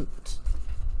didn't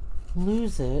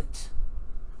lose it.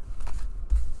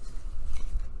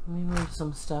 Let me move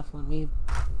some stuff. Let me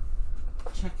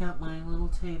check out my little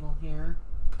table here.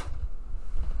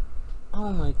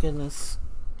 Oh my goodness.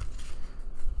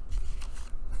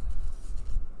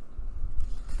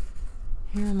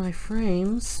 Here are my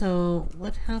frames. So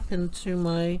what happened to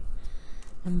my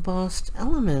embossed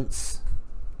elements?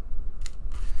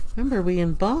 Remember, we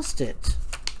embossed it.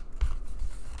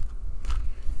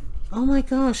 Oh my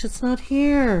gosh, it's not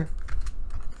here.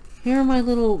 Here are my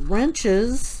little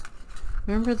wrenches.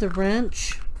 Remember the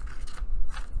wrench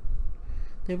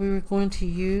that we were going to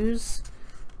use?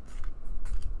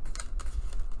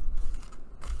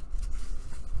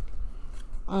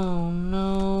 Oh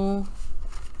no.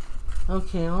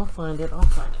 Okay, I'll find it. I'll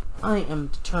find it. I am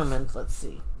determined. Let's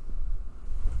see.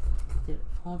 Did it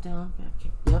fall down?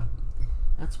 Okay. Yep.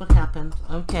 That's what happened.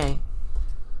 Okay.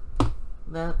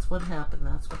 That's what happened.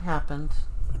 That's what happened.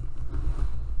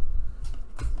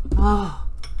 Oh,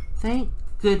 thank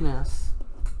goodness.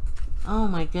 Oh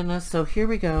my goodness. So here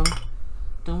we go.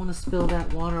 Don't want to spill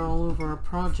that water all over our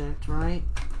project, right?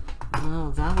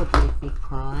 Oh, that would make me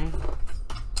cry.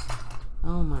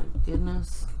 Oh my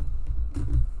goodness.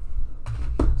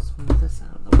 Let's move this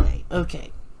out of the way.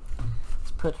 Okay.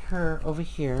 Let's put her over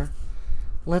here.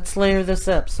 Let's layer this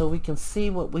up so we can see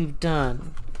what we've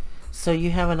done. So you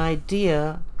have an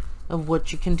idea of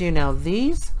what you can do. Now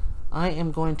these, I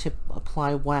am going to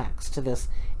apply wax to this.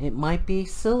 It might be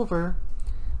silver.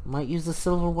 I might use the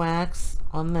silver wax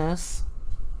on this.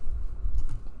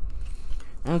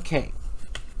 Okay.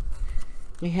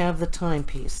 We have the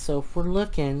timepiece. So if we're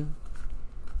looking,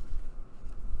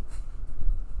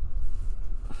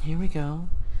 here we go.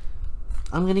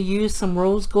 I'm going to use some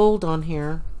rose gold on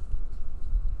here.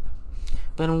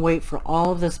 But I'm going to wait for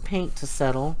all of this paint to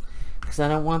settle because I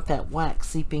don't want that wax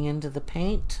seeping into the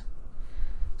paint.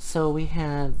 So we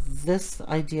have this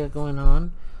idea going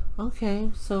on.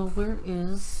 Okay, so where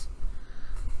is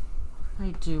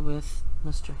I do with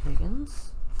Mr.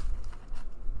 Higgins?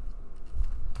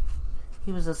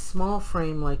 He was a small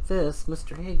frame like this,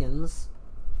 Mr. Higgins.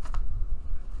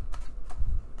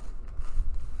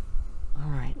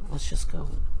 Alright, let's just go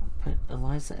put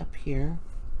Eliza up here.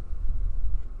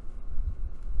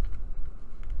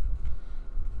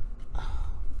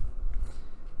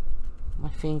 My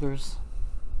fingers,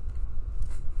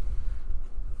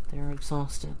 they're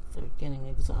exhausted. They're getting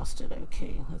exhausted.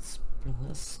 Okay, let's bring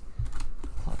this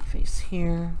clock face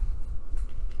here.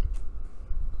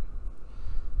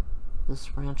 This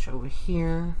branch over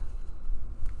here.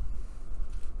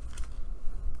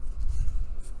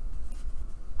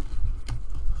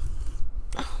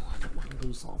 Oh, I don't want to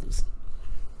lose all these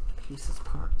pieces,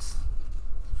 parts.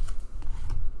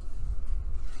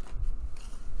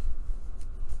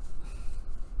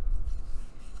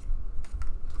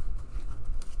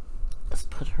 Let's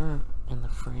put her in the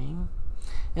frame.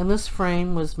 And this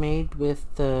frame was made with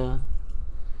the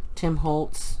Tim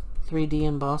Holtz 3D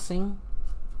embossing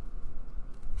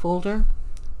folder,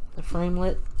 the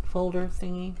framelit folder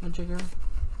thingy majigger.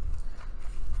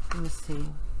 Let me see.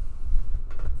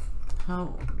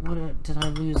 Did I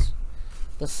lose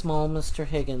the small Mr.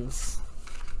 Higgins?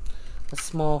 The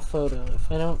small photo.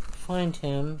 If I don't find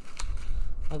him,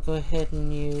 I'll go ahead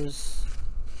and use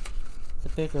the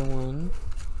bigger one.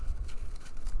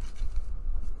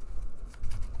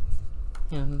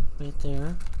 And right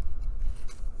there.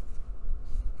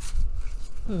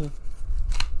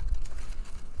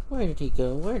 Where did he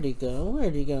go? Where did he go?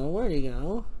 Where did he go? Where did he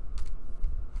go?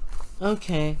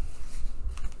 Okay.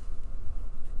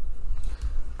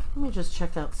 Let me just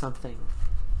check out something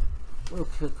real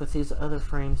quick with these other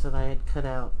frames that I had cut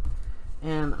out.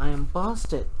 And I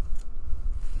embossed it.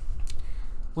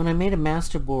 When I made a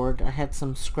masterboard, I had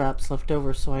some scraps left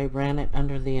over, so I ran it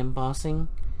under the embossing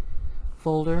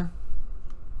folder.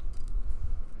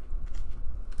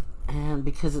 And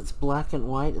because it's black and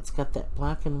white, it's got that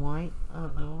black and white. I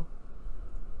don't know.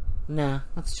 Nah,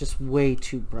 that's just way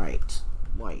too bright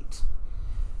white.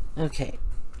 Okay.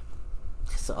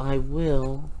 So I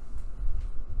will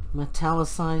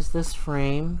metallicize this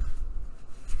frame.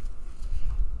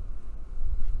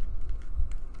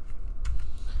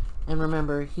 And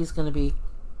remember, he's going to be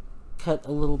cut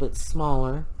a little bit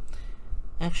smaller.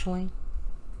 Actually,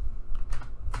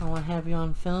 while I have you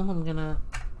on film, I'm gonna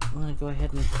go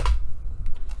ahead and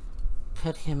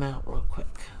cut him out real quick.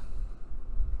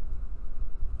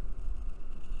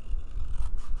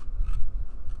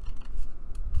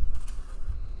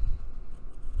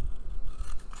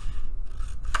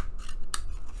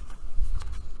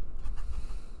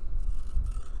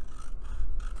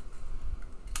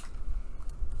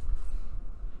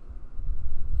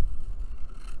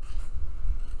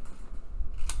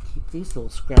 Keep these little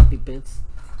scrappy bits.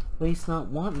 Waste not,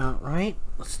 want not, right?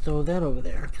 Let's throw that over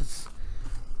there because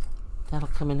that'll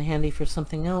come in handy for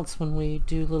something else when we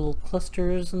do little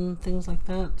clusters and things like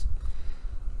that.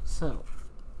 So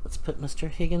let's put Mr.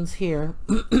 Higgins here.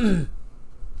 Come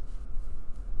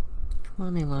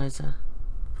on, Eliza.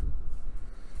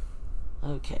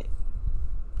 Okay.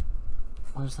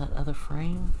 Where's that other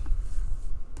frame?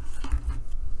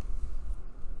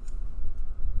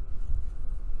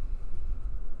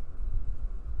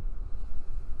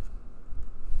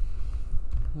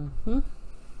 Come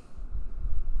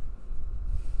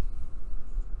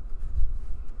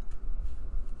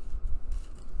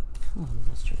on,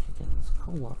 Mr.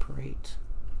 cooperate.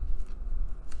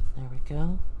 There we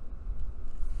go.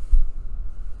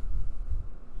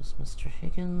 There's Mr.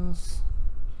 Higgins.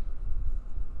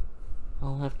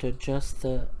 I'll have to adjust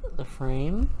the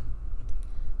frame,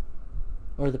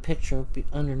 or the picture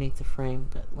underneath the frame,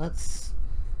 but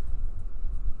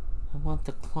I want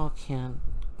the clock hand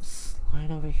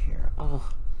slide over here. Oh.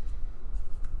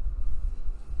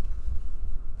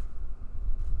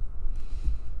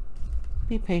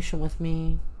 Be patient with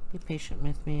me. Be patient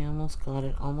with me. Almost got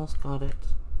it. Almost got it.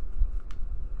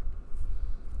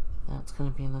 That's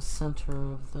going to be in the center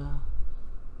of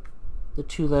the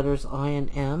two letters I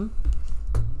and M.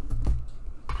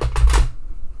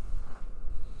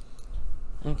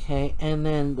 Okay, and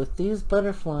then with these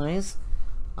butterflies,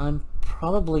 I'm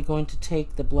probably going to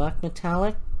take the black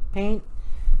metallic paint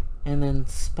and then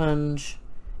sponge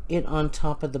it on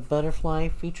top of the butterfly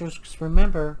features, because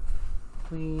remember,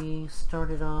 we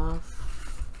started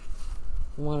off,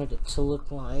 wanted it to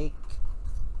look like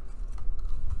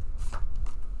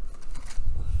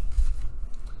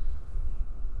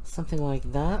something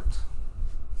like that.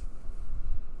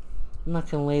 I'm not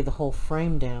going to lay the whole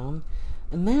frame down.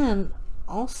 And then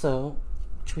also,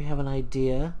 which we have an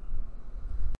idea,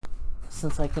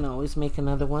 since I can always make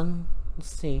another one. Let's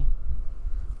see.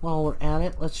 While we're at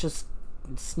it, let's just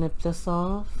snip this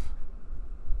off.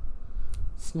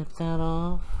 Snip that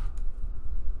off.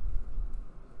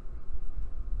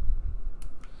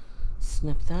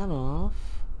 Snip that off.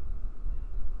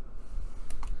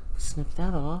 Snip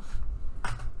that off.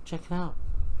 Check it out.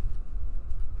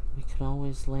 We could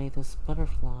always lay this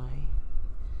butterfly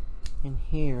in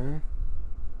here.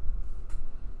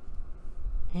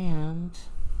 And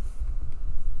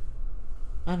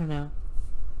I don't know.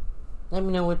 Let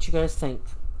me know what you guys think.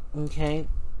 Okay.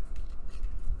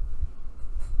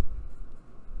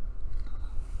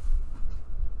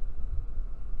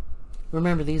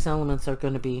 Remember, these elements are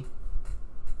going to be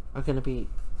I'm going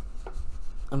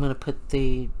to put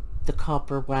the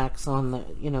copper wax on the,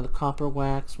 the copper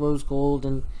wax, rose gold,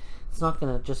 and it's not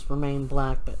going to just remain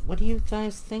black. But what do you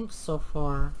guys think so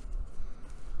far?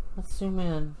 Let's zoom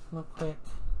in real quick.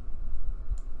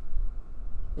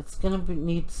 It's going to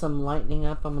need some lightening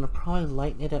up. I'm going to probably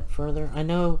lighten it up further. I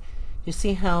know, you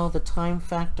see how the time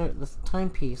factor, the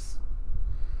timepiece,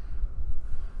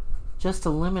 just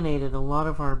eliminated a lot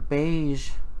of our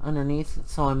beige underneath it.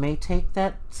 So I may take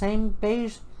that same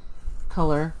beige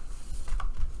color.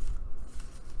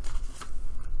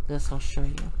 This I'll show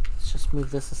you. Let's just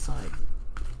move this aside.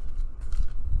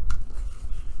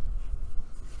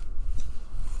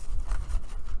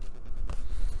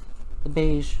 The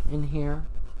beige in here.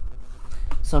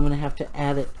 So I'm going to have to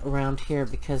add it around here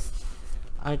because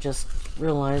I just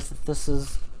realized that this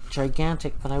is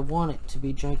gigantic, but I want it to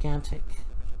be gigantic.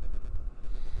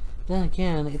 Then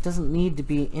again, it doesn't need to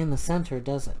be in the center,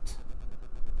 does it?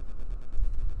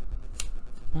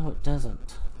 No, it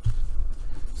doesn't.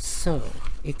 So,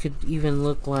 it could even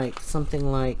look like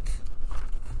something like...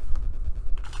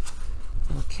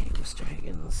 Okay, Mr.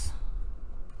 Higgins.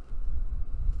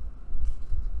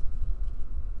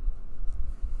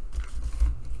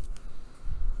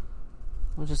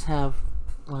 We'll just have,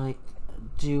 like,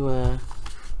 do a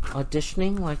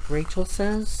auditioning, like Rachel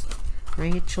says.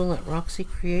 Rachel at Roxy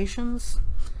Creations.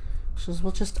 She says,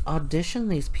 we'll just audition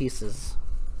these pieces.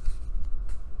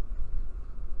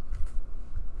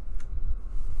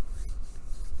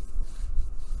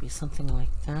 Be something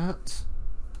like that.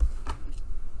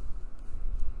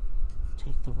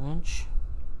 Take the wrench.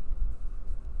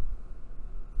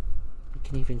 We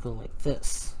can even go like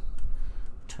this.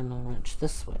 Turn the wrench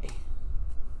this way.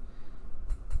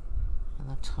 And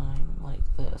the time like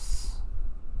this.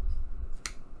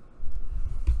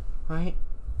 Right?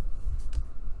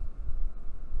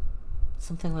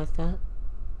 Something like that.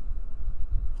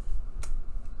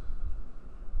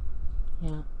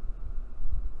 Yeah.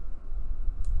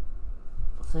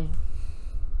 See?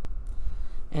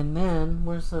 And then,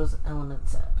 where's those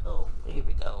elements at? Oh, here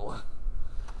we go.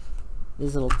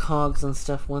 These little cogs and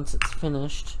stuff, once it's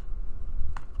finished,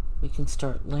 we can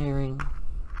start layering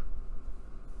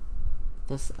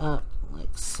this up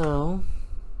like so.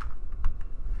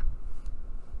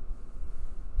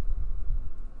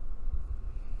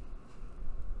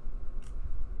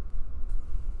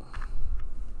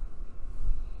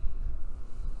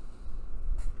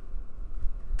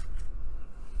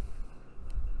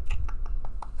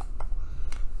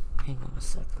 Hang on a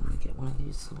sec, let me get one of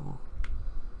these little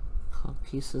cog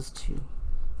pieces to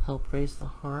help raise the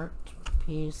heart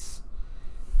piece.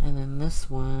 And then this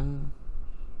one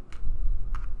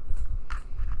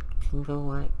can go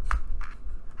like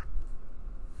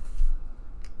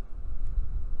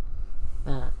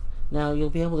Now you'll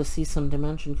be able to see some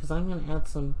dimension because I'm going to add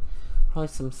some, probably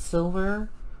some silver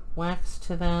wax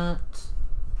to that.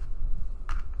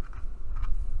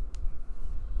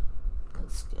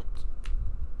 Let's get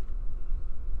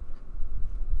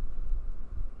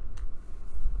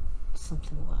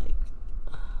something like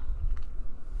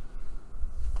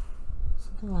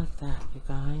that, you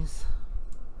guys.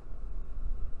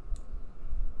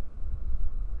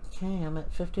 Okay, I'm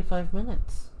at 55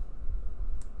 minutes.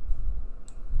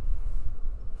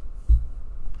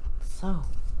 So,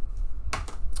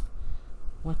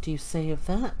 what do you say of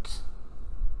that?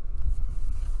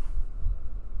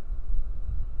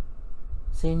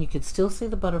 See, and you can still see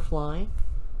the butterfly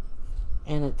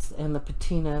and the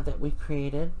patina that we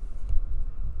created.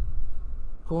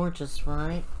 Gorgeous,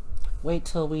 right? Wait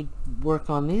till we work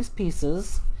on these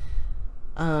pieces.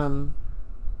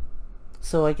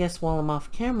 So I guess while I'm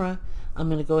off camera, I'm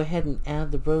going to go ahead and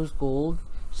add the rose gold.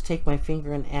 Just take my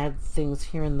finger and add things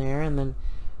here and there, and then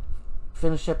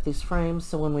finish up these frames.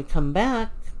 So when we come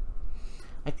back,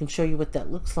 I can show you what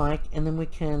that looks like, and then we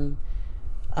can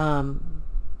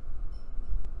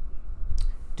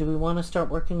do we want to start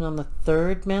working on the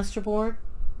third masterboard?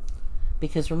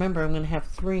 Because remember, I'm going to have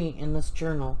 3 in this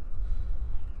journal.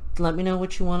 Let me know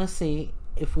what you want to see,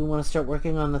 if we want to start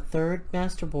working on the third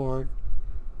masterboard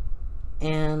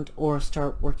and or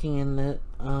start working in the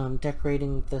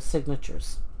decorating the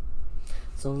signatures.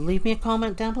 So leave me a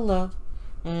comment down below,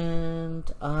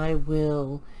 and I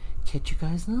will catch you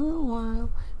guys in a little while.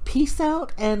 Peace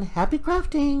out and happy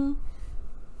crafting!